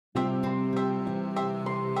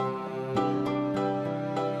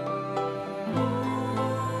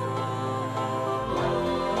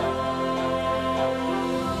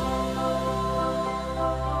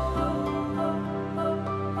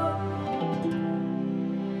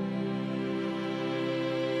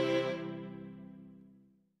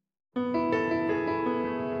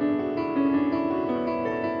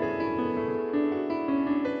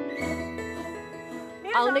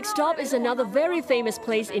Our next stop is another very famous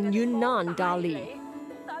place in Yunnan, Dali.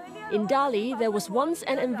 In Dali, there was once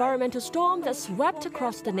an environmental storm that swept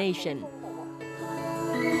across the nation.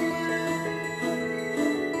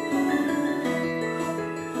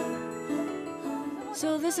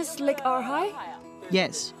 So this is Lake Arhai?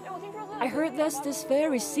 Yes. I heard there's this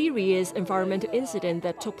very serious environmental incident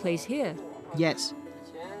that took place here. Yes.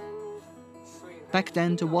 Back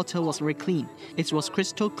then, the water was very clean. It was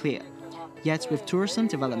crystal clear. Yet with tourism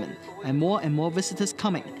development and more visitors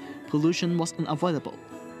coming, pollution was unavoidable.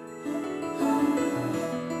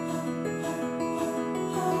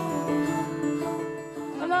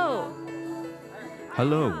 Hello.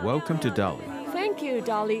 Hello, welcome to Dali. Thank you,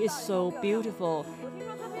 Dali is so beautiful.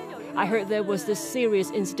 I heard there was this serious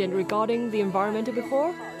incident regarding the environment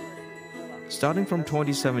before. Starting from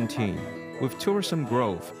 2017, with tourism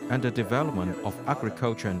growth and the development of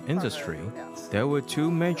agriculture and industry, there were two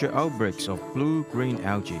major outbreaks of blue-green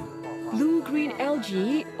algae. Blue-green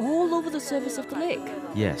algae all over the surface of the lake.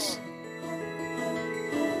 Yes.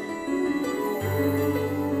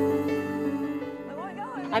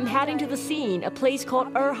 I'm heading to the scene, a place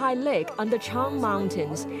called Erhai Lake under Chang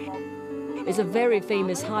Mountains. It's a very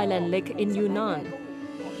famous highland lake in Yunnan.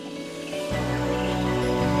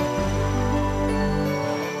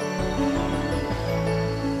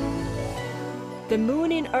 The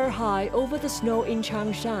moon in Erhai over the snow in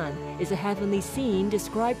Changshan is a heavenly scene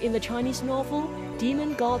described in the Chinese novel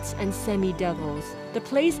Demon Gods and Semi-Devils. The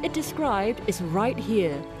place it described is right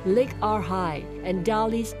here, Lake Erhai and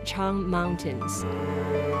Dali's Chang Mountains.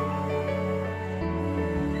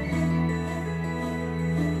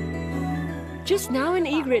 Just now an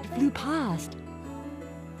egret flew past.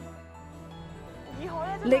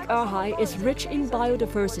 Lake Erhai is rich in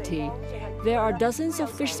biodiversity. There are dozens of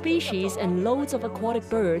fish species and loads of aquatic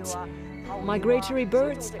birds. Migratory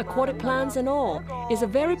birds, aquatic plants and all. It's a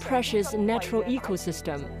very precious natural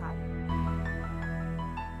ecosystem.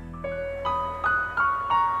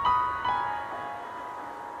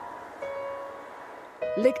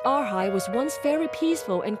 Lake Erhai was once very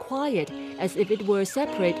peaceful and quiet, as if it were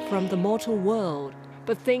separate from the mortal world.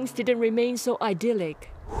 But things didn't remain so idyllic.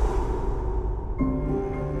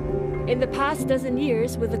 In the past dozen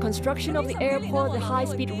years, with the construction of the airport, the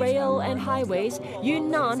high-speed rail and highways,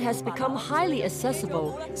 Yunnan has become highly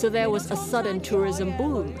accessible, so there was a sudden tourism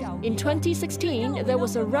boom. In 2016, there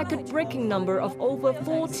was a record-breaking number of over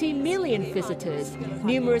 40 million visitors.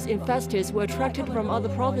 Numerous investors were attracted from other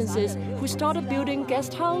provinces who started building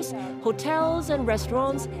guest houses, hotels and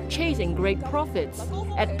restaurants, chasing great profits.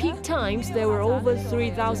 At peak times, there were over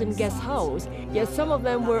 3,000 guest houses, yet some of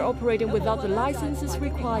them were operating without the licenses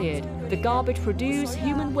required. The garbage produced,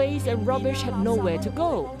 human waste and rubbish had nowhere to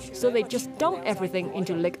go, so they just dumped everything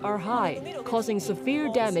into Lake Erhai, causing severe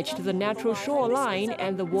damage to the natural shoreline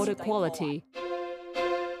and the water quality.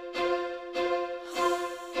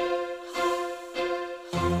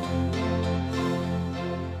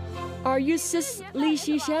 Are you Sis Li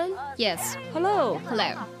Xishan? Yes. Hello.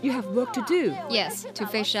 Hello. You have work to do. Yes, to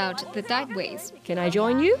fish out the dead waste. Can I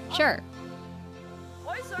join you? Sure.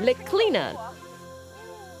 Lake cleaner.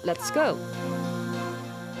 Let's go.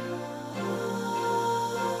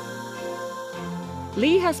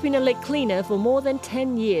 Li has been a lake cleaner for more than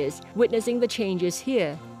 10 years, witnessing the changes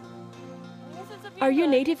here. Are you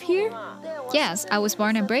native here? Yes, I was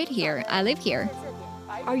born and bred here. I live here.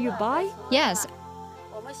 Are you Bai? Yes.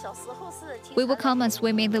 We would come and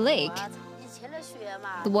swim in the lake.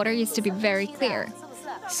 The water used to be very clear.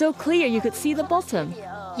 So clear you could see the bottom.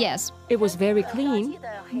 Yes. It was very clean.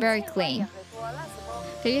 Very clean.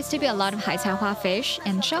 There used to be a lot of haicaihua fish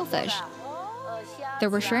and shellfish.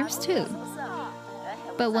 There were shrimps too.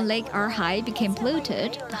 But when Lake Erhai became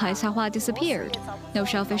polluted, the haicaihua disappeared. No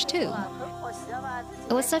shellfish too.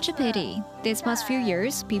 It was such a pity. These past few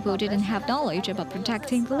years, people didn't have knowledge about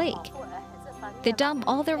protecting the lake. They dumped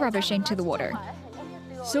all their rubbish into the water.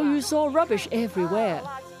 So you saw rubbish everywhere?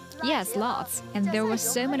 Yes, lots. And there were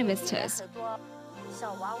so many visitors.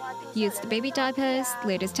 Used baby diapers,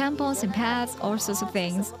 latest tampons and pads, all sorts of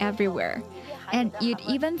things everywhere. And you'd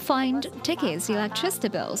even find tickets, electricity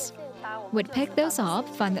bills. We'd pick those up,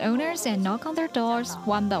 find the owners and knock on their doors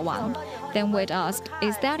one by one. Then we'd ask,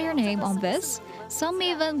 is that your name on this? Some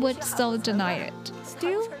even would still deny it.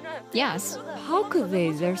 Still? Yes. How could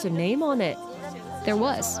they? There's a name on it. There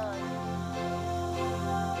was.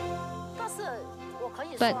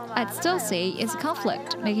 But I'd still say it's a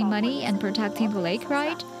conflict, making money and protecting the lake,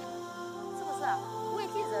 right?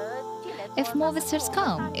 If more visitors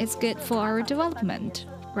come, it's good for our development,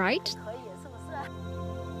 right?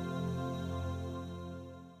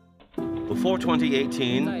 Before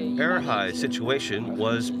 2018, Urumqi's situation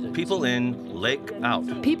was people in, lake out.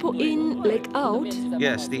 People in, lake out?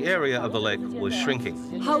 Yes, the area of the lake was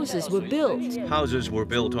shrinking. Houses were built. Houses were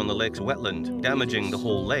built on the lake's wetland, damaging the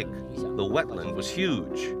whole lake. The wetland was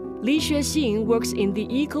huge. Li Xuexing works in the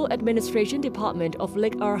Eco-Administration Department of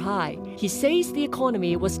Lake Urumqi. He says the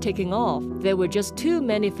economy was taking off. There were just too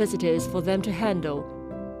many visitors for them to handle.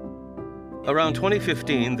 Around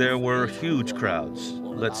 2015, there were huge crowds.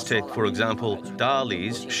 Let's take, for example,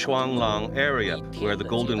 Dali's Shuanglang area, where the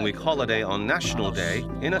Golden Week holiday on National Day,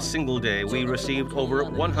 in a single day, we received over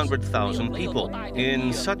 100,000 people.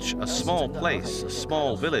 In such a small place, a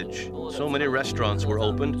small village, so many restaurants were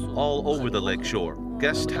opened all over the lakeshore.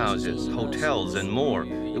 Guest houses, hotels, and more.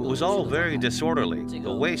 It was all very disorderly.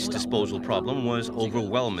 The waste disposal problem was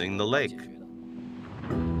overwhelming the lake.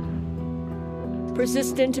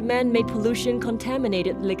 Persistent man-made pollution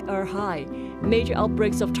contaminated Lake Urumqi. Major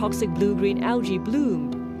outbreaks of toxic blue-green algae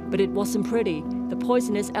bloomed, but it wasn't pretty. The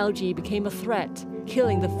poisonous algae became a threat,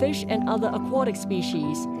 killing the fish and other aquatic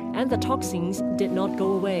species, and the toxins did not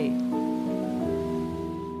go away.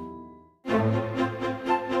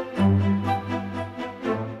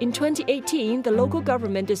 In 2018, the local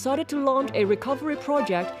government decided to launch a recovery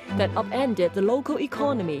project that upended the local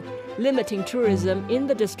economy, limiting tourism in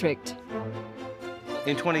the district.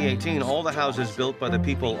 In 2018, all the houses built by the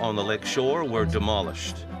people on the lake shore were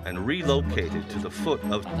demolished and relocated to the foot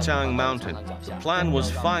of Chang Mountain. The plan was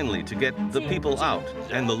finally to get the people out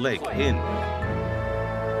and the lake in.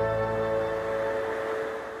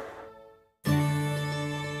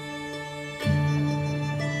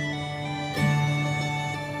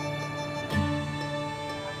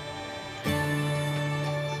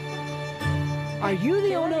 Are you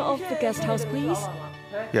the owner of the guest house, please?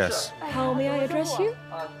 Yes. How may I address you?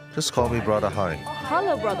 Just call me Brother Hai.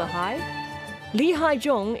 Hello, Brother Hai. Li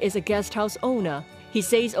Haizhong is a guest house owner. He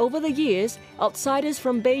says over the years, outsiders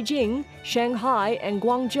from Beijing, Shanghai, and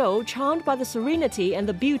Guangzhou charmed by the serenity and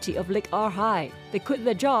the beauty of Lake Urumqi. They quit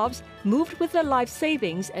their jobs, moved with their life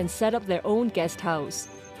savings, and set up their own guest house.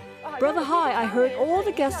 Brother Hai, I heard all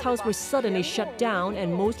the guest houses were suddenly shut down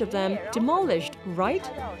and most of them demolished, right?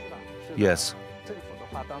 Yes.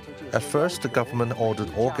 At first, the government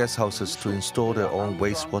ordered all guest houses to install their own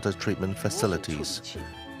wastewater treatment facilities.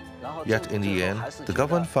 Yet in the end, the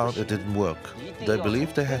government found it didn't work. They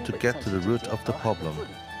believed they had to get to the root of the problem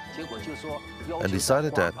and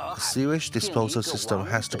decided that a sewage disposal system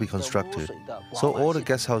has to be constructed. So all the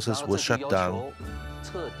guest houses were shut down,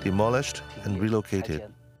 demolished, and relocated.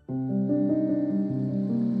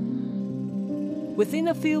 Within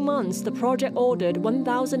a few months, the project ordered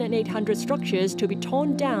 1,800 structures to be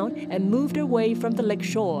torn down and moved away from the lake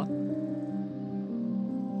shore.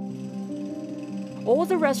 All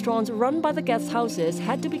the restaurants run by the guest houses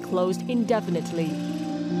had to be closed indefinitely.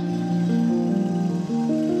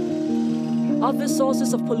 Other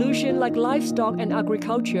sources of pollution like livestock and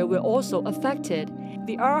agriculture were also affected.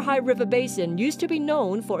 The Urumqi River Basin used to be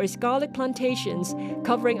known for its garlic plantations,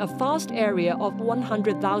 covering a vast area of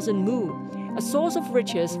 100,000 mu, a source of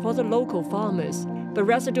riches for the local farmers. But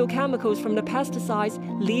residual chemicals from the pesticides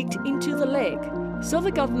leaked into the lake. So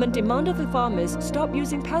the government demanded the farmers stop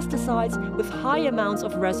using pesticides with high amounts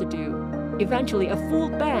of residue. Eventually, a full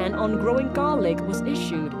ban on growing garlic was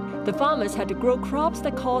issued. The farmers had to grow crops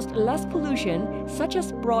that caused less pollution, such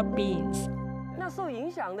as broad beans.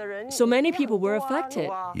 So many people were affected.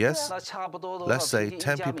 Yes, let's say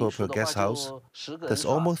 10 people per guest house. That's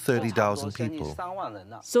almost 30,000 people.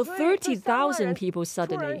 So 30,000 people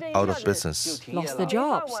suddenly Out of business. lost their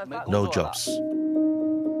jobs. No jobs.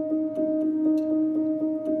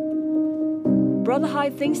 Brother Hai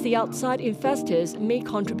thinks the outside investors made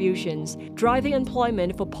contributions, driving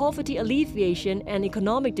employment for poverty alleviation and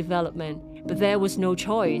economic development. But there was no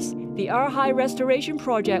choice. The Urumqi restoration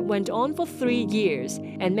project went on for 3 years,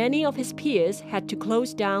 and many of his peers had to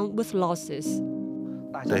close down with losses.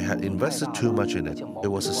 They had invested too much in it. It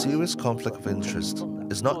was a serious conflict of interest.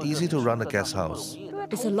 It's not easy to run a guest house.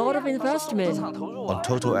 It's a lot of investment. On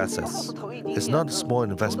total assets. It's not a small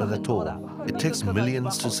investment at all. It takes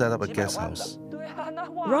millions to set up a guest house.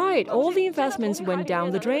 Right, all the investments went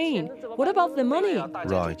down the drain. What about the money?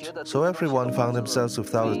 Right. So everyone found themselves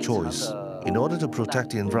without a choice. In order to protect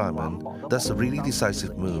the environment, that's a really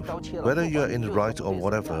decisive move. Whether you're in the right or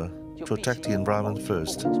whatever, protect the environment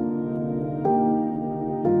first.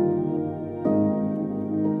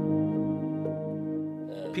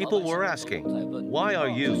 People were asking, why are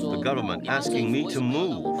you, the government, asking me to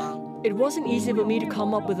move? It wasn't easy for me to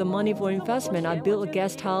come up with the money for investment. I built a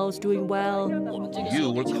guest house, doing well. You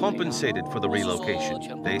were compensated for the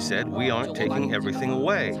relocation. They said, we aren't taking everything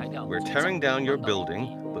away. We're tearing down your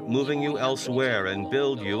building, but moving you elsewhere and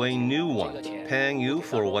build you a new one, paying you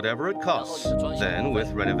for whatever it costs. Then,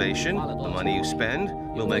 with renovation, the money you spend,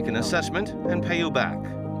 we'll make an assessment and pay you back.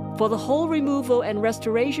 For the whole removal and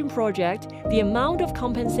restoration project, the amount of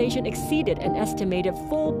compensation exceeded an estimated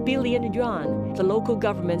 4 billion yuan. The local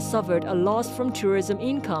government suffered a loss from tourism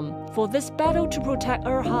income. For this battle to protect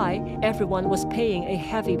Urumqi, everyone was paying a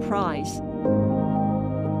heavy price.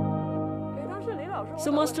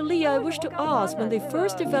 So Master Li, I wish to ask, when they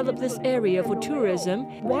first developed this area for tourism,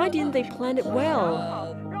 why didn't they plan it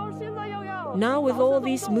well? Now with all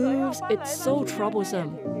these moves, it's so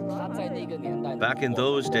troublesome. Back in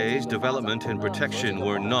those days, development and protection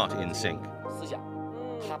were not in sync.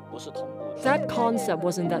 That concept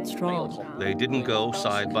wasn't that strong. They didn't go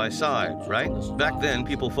side by side, right? Back then,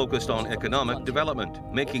 people focused on economic development,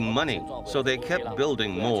 making money, so they kept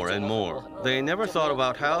building more and more. They never thought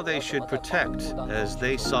about how they should protect as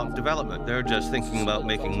they sought development. They're just thinking about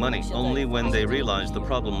making money. Only when they realized the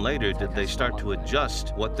problem later did they start to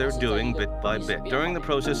adjust what they're doing bit by bit. During the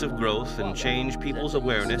process of growth and change, people's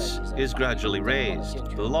awareness is gradually raised.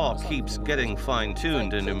 The law keeps getting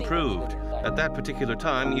fine-tuned and improved. At that particular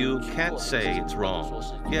time, you can't say it's wrong,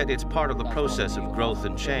 yet it's part of the process of growth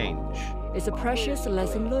and change. It's a precious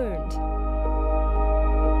lesson learned.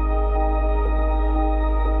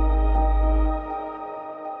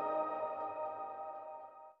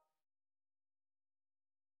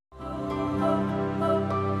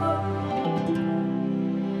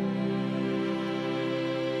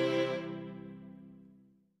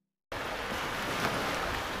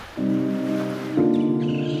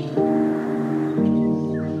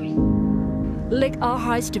 Lake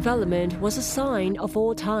Urumqi's development was a sign of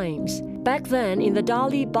all times. Back then, in the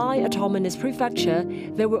Dali Bi-Autonomous Prefecture,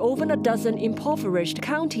 there were over a dozen impoverished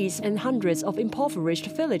counties and hundreds of impoverished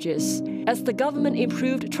villages. As the government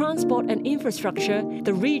improved transport and infrastructure,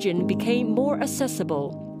 the region became more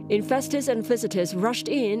accessible. Investors and visitors rushed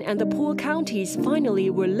in, and the poor counties finally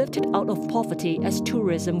were lifted out of poverty as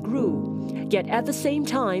tourism grew. Yet at the same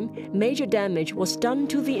time, major damage was done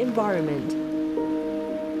to the environment.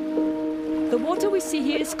 The water we see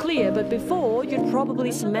here is clear, but before, you'd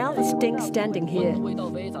probably smell the stink standing here.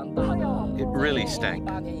 It really stank.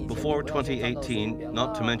 Before 2018,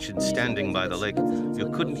 not to mention standing by the lake,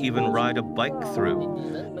 you couldn't even ride a bike through.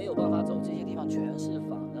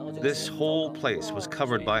 This whole place was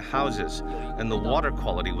covered by houses, and the water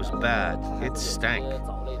quality was bad. It stank.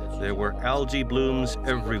 There were algae blooms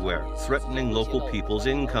everywhere, threatening local people's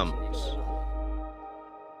incomes.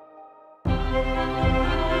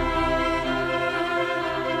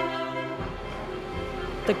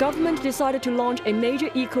 The government decided to launch a major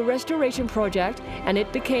eco-restoration project, and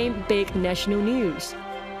it became big national news.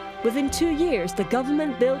 Within 2 years, the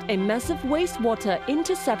government built a massive wastewater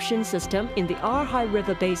interception system in the Urumqi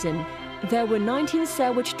River Basin. There were 19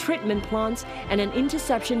 sewage treatment plants and an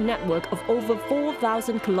interception network of over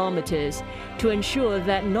 4,000 kilometers to ensure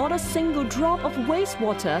that not a single drop of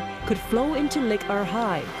wastewater could flow into Lake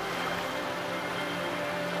Urumqi.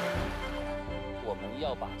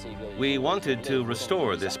 We wanted to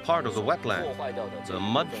restore this part of the wetland, the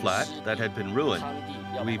mudflat that had been ruined.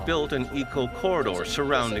 We built an eco-corridor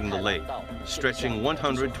surrounding the lake, stretching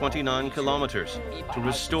 129 kilometers, to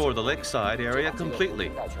restore the lakeside area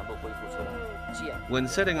completely. When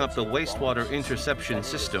setting up the wastewater interception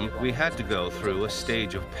system, we had to go through a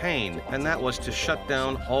stage of pain, and that was to shut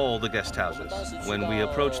down all the guest houses. When we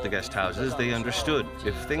approached the guest houses, they understood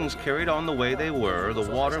if things carried on the way they were, the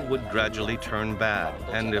water would gradually turn bad.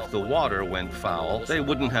 And if the water went foul, they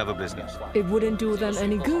wouldn't have a business. It wouldn't do them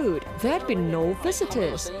any good. There'd be no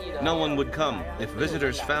visitors. No one would come. If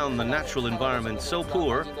visitors found the natural environment so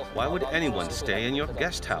poor, why would anyone stay in your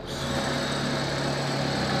guest house?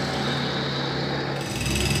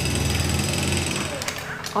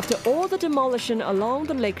 After all the demolition along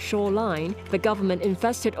the lake shoreline, the government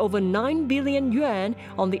invested over 9 billion yuan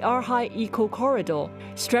on the Urumqi Eco Corridor,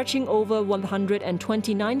 stretching over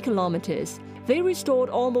 129 kilometers. They restored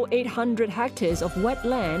almost 800 hectares of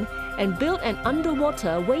wetland and built an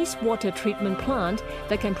underwater wastewater treatment plant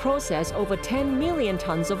that can process over 10 million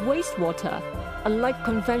tons of wastewater. Unlike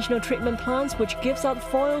conventional treatment plants which gives out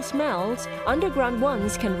foul smells, underground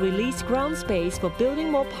ones can release ground space for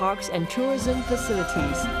building more parks and tourism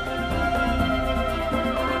facilities.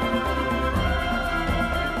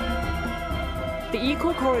 The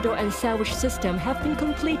Eco Corridor and sewage system have been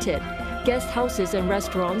completed. Guest houses and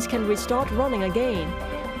restaurants can restart running again.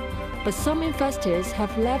 but some investors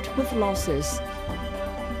have left with losses.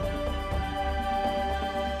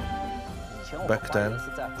 Back then,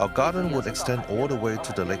 our garden would extend all the way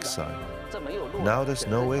to the lakeside. Now there's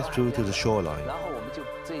no way through to the shoreline.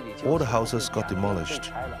 All the houses got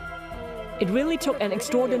demolished. It really took an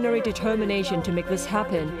extraordinary determination to make this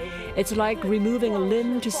happen. It's like removing a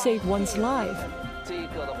limb to save one's life.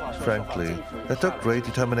 Frankly, it took great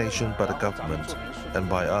determination by the government and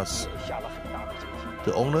by us,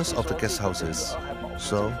 the owners of the guest houses.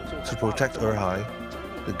 So, to protect Urumqi,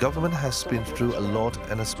 the government has been through a lot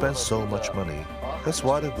and has spent so much money. That's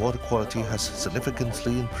why the water quality has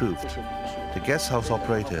significantly improved. The guest house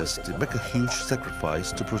operators did make a huge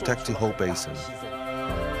sacrifice to protect the whole basin.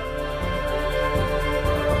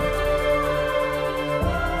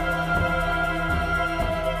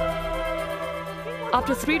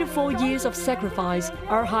 After 3 to 4 years of sacrifice,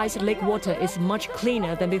 Urumqi's lake water is much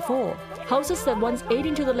cleaner than before. Houses that once ate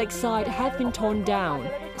into the lakeside have been torn down,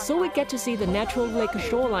 so we get to see the natural lake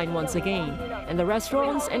shoreline once again. And the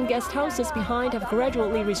restaurants and guest houses behind have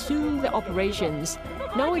gradually resumed their operations.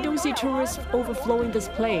 Now we don't see tourists overflowing this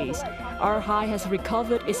place. Urumqi has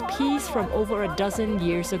recovered its peace from over a dozen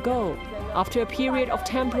years ago. After a period of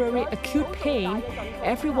temporary acute pain,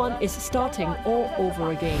 everyone is starting all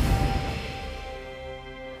over again.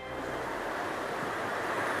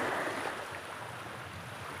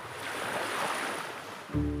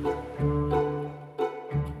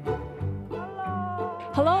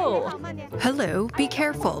 Hello. Hello, be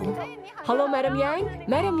careful. Hello, Madam Yang.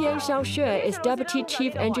 Madam Yang Xiaoxue is Deputy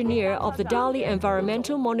Chief Engineer of the Dali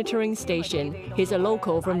Environmental Monitoring Station. He's a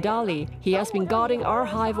local from Dali. He has been guarding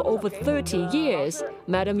Urumqi for over 30 years.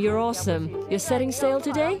 Madam, you're awesome. You're setting sail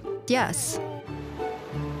today? Yes.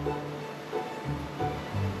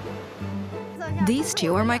 These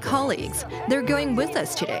two are my colleagues. They're going with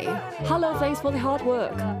us today. Hello, thanks for the hard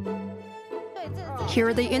work. Here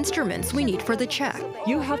are the instruments we need for the check.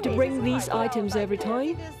 You have to bring these items every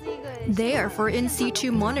time? They are for in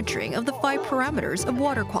situ monitoring of the 5 parameters of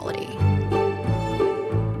water quality.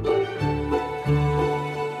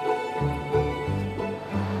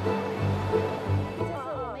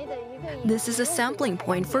 This is a sampling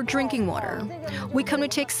point for drinking water. We come to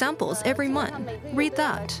take samples every month. Read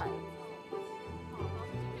that.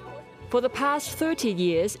 For the past 30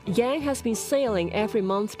 years, Yang has been sailing every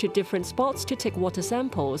month to different spots to take water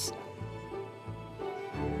samples.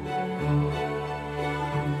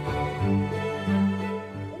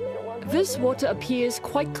 This water appears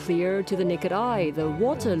quite clear to the naked eye. The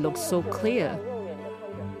water looks so clear.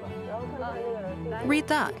 Read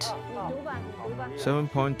that.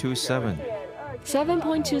 7.27.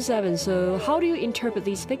 7.27, so how do you interpret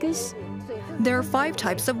these figures? There are 5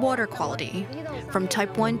 types of water quality. From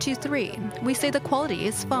type 1 to 3, we say the quality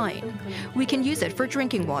is fine. We can use it for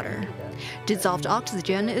drinking water. Dissolved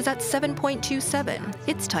oxygen is at 7.27.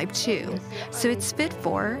 It's type 2, so it's fit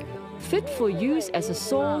for use as a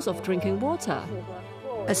source of drinking water.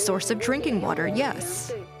 a source of drinking water,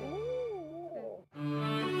 yes.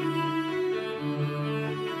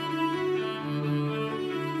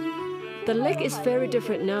 The lake is very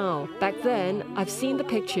different now. Back then, I've seen the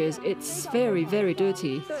pictures. It's very, very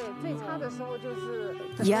dirty.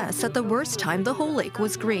 Yes, at the worst time, the whole lake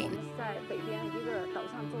was green.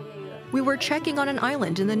 We were trekking on an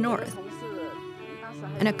island in the north,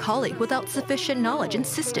 and a colleague without sufficient knowledge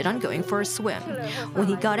insisted on going for a swim. When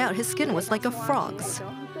he got out, his skin was like a frog's.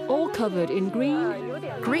 All covered in green?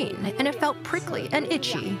 Green, and it felt prickly and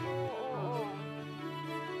itchy.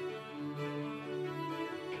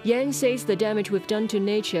 Yang says the damage we've done to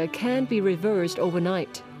nature can't be reversed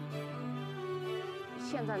overnight.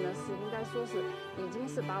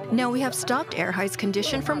 Now we have stopped Urumqi's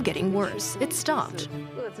condition from getting worse. It stopped.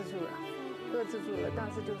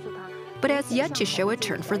 But has yet to show a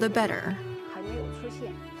turn for the better.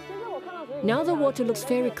 Now the water looks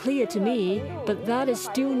very clear to me, but that is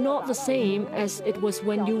still not the same as it was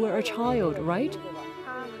when you were a child, right?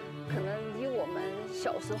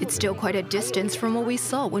 It's still quite a distance from what we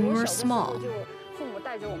saw when we were small.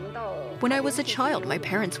 When I was a child, my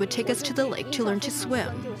parents would take us to the lake to learn to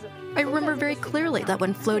swim. I remember very clearly that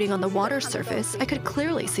when floating on the water surface, I could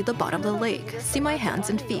clearly see the bottom of the lake, see my hands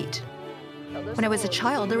and feet. When I was a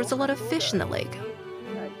child, there was a lot of fish in the lake.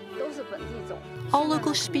 All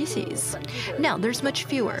local species. Now there's much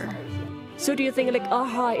fewer. So do you think Lake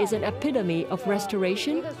Urumqi is an epitome of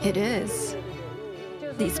restoration? It is.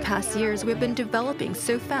 These past years, we've been developing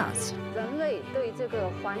so fast.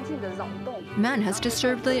 Man has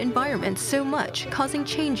disturbed the environment so much, causing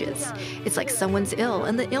changes. It's like someone's ill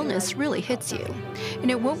and the illness really hits you.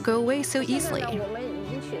 And it won't go away so easily.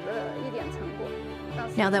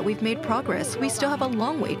 Now that we've made progress, we still have a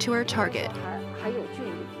long way to our target.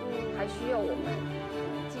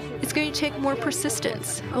 It's going to take more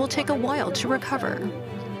persistence. It will take a while to recover.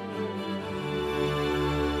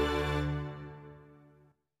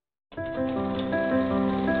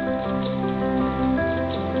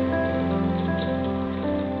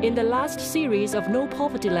 In the last series of No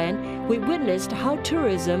Poverty Land, we witnessed how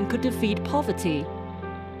tourism could defeat poverty.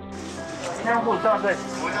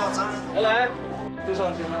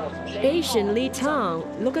 Asian Li Town,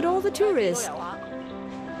 look at all the tourists.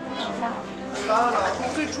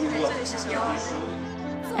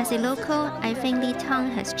 As a local, I think Li Town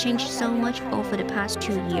has changed so much over the past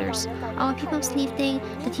 2 years. Our people think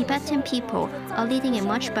the Tibetan people are leading a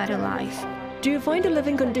much better life. Do you find the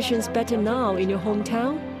living conditions better now in your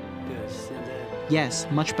hometown? Yes,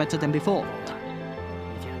 much better than before.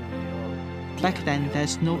 Back then,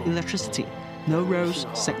 there's no electricity, no roads,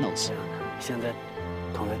 signals.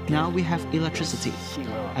 Now we have electricity,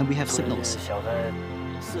 and we have signals.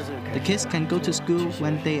 The kids can go to school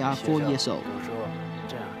when they are 4 years old.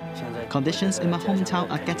 Conditions in my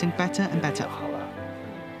hometown are getting better and better.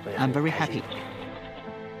 I'm very happy.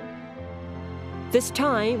 This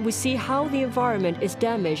time, we see how the environment is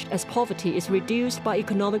damaged as poverty is reduced by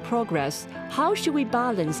economic progress. How should we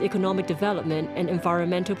balance economic development and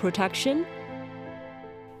environmental protection?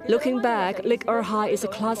 Looking back, Lake Urhai is a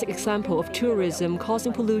classic example of tourism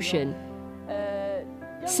causing pollution.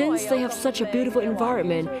 Since they have such a beautiful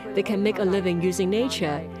environment, they can make a living using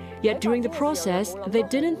nature. Yet during the process, they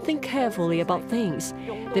didn't think carefully about things.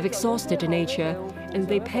 They've exhausted the nature, and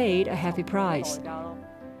they paid a heavy price.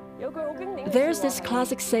 There's this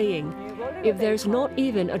classic saying, if there's not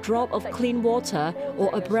even a drop of clean water or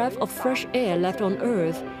a breath of fresh air left on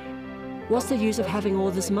earth, what's the use of having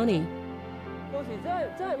all this money?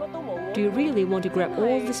 Do you really want to grab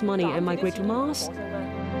all this money and migrate to Mars?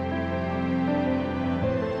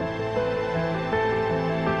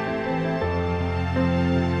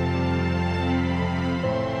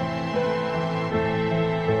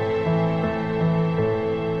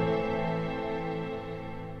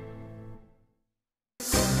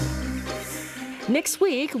 Next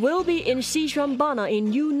week, we'll be in Xishuangbanna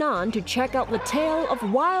in Yunnan to check out the tale of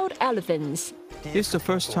wild elephants. It's the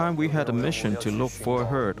first time we had a mission to look for a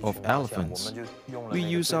herd of elephants. We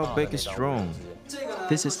used our biggest drone.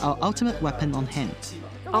 This is our ultimate weapon on hand.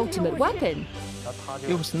 Ultimate weapon?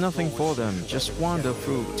 It was nothing for them, just wander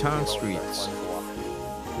through town streets,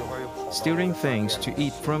 stealing things to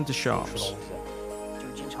eat from the shops.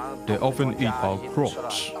 They often eat our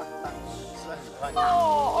crops.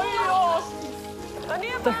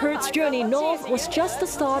 The herd's journey north was just the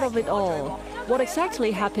start of it all. What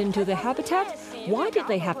exactly happened to their habitat? Why did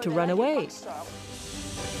they have to run away?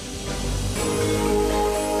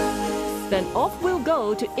 Then off we'll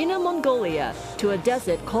go to Inner Mongolia, to a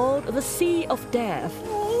desert called the Sea of Death.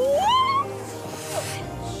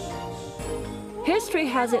 History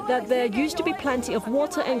has it that there used to be plenty of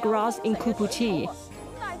water and grass in Kubuqi.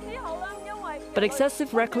 But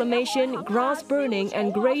excessive reclamation, grass burning,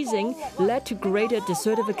 and grazing led to greater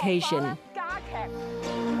desertification.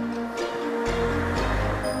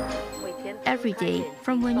 Every day,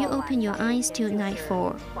 from when you open your eyes till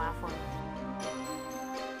nightfall,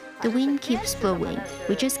 the wind keeps blowing.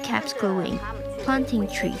 We just kept going, planting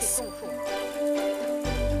trees.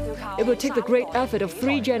 It would take the great effort of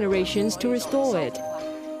 3 generations to restore it.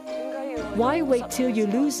 Why wait till you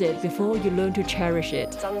lose it before you learn to cherish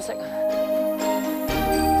it?